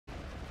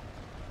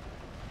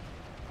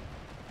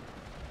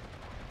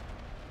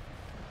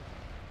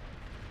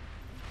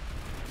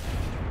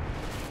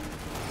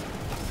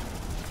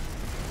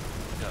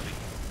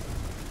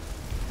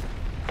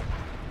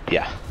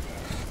Yeah.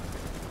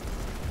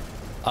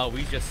 Oh,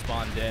 we just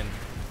spawned in.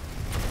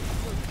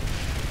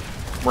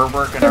 We're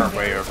working our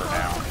way over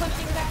now.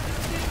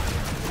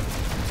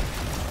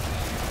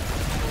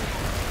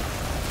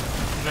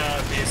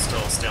 No, he's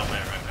still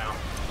stalemate right now.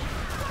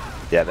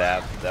 Yeah, they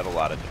have a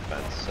lot of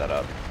defense set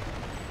up.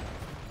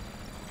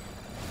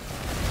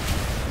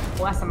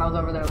 Last time I was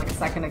over there like a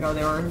second ago,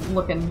 they were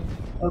looking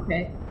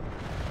okay.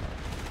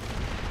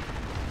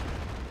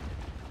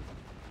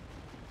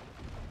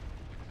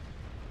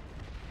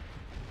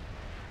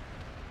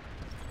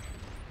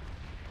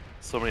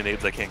 So many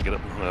nades I can't get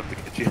up. I'm gonna have to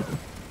get you.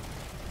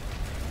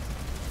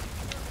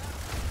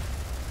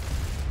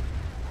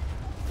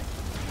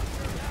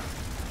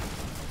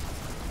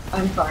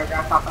 I'm sorry,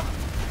 Grandpapa.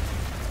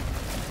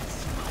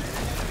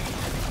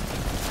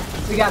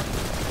 You guys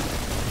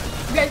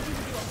need to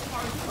do a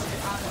hard push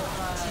out of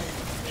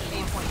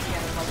A point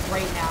together, like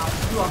right now.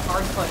 Do a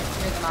hard push,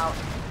 clear them out.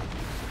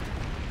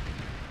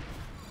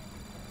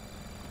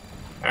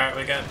 Alright,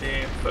 we got D,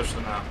 push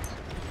them out.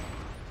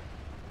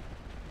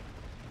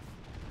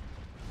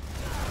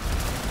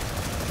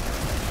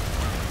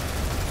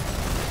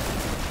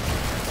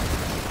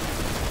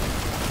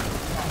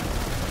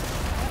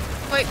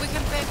 Wait, we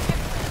can back him.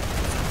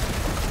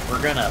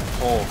 We're gonna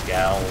pull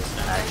gals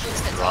and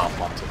actually drop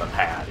onto the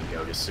pad and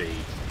go to C.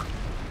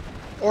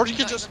 Or you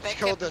can just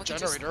kill the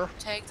generator.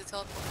 Take the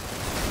teleport.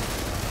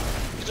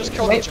 You can just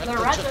kill the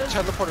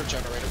teleporter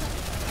generator.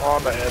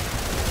 On the head.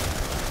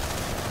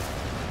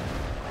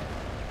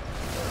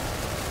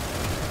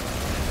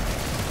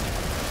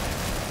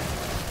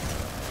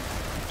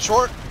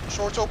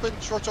 Short's open,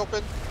 short's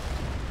open.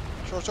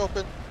 Short's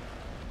open.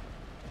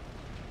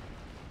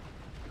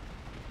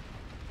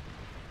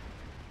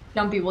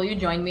 Jumpy, will you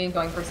join me in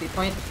going for C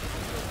point?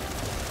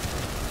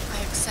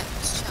 I accept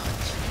this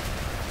challenge.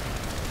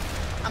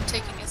 I'm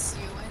taking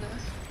SU either.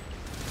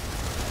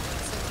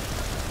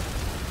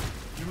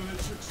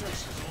 Imminent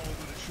success is all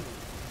but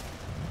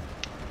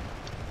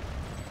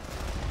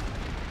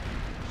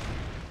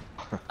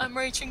assured. I'm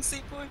reaching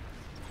C point.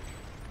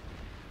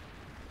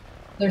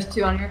 There's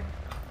 2 on here.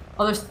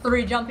 Oh, there's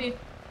 3, Jumpy.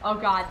 Oh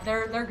god,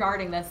 they're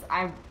guarding this.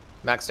 I'm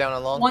max down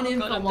on long. One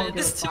info God, won't do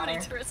there's too many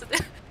it. turrets in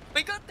there.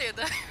 We got there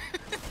though.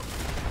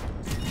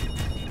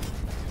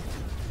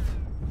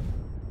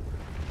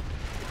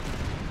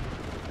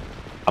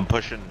 I'm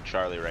pushing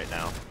Charlie right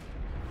now.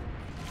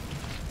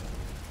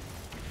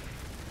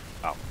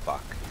 Oh,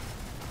 fuck.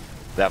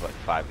 They have like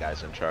 5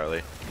 guys in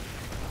Charlie.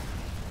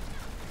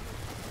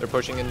 They're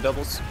pushing in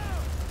doubles.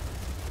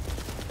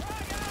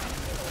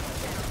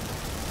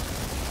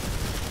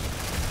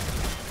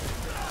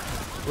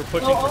 We're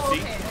pushing for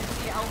C. Okay.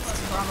 The Alpha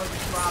and Bravo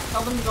just dropped.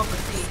 Tell them to go for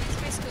C.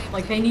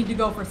 Like, they need to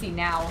go for C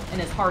now,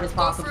 and as hard as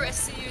possible. Go for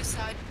SCU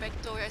side,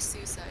 backdoor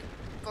SCU side.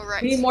 Go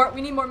right. We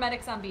need more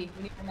medics on B.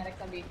 We need more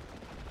medics on B.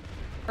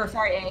 Or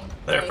sorry, A.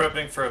 They're A.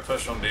 prepping for a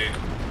push on B.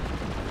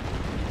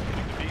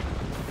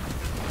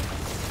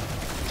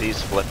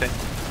 C's flipping.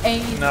 A.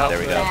 No. There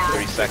we go. Bad.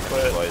 3 seconds,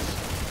 boys.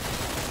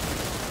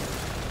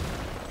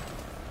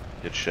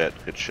 Good shit,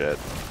 good shit.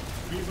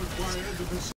 We've acquired the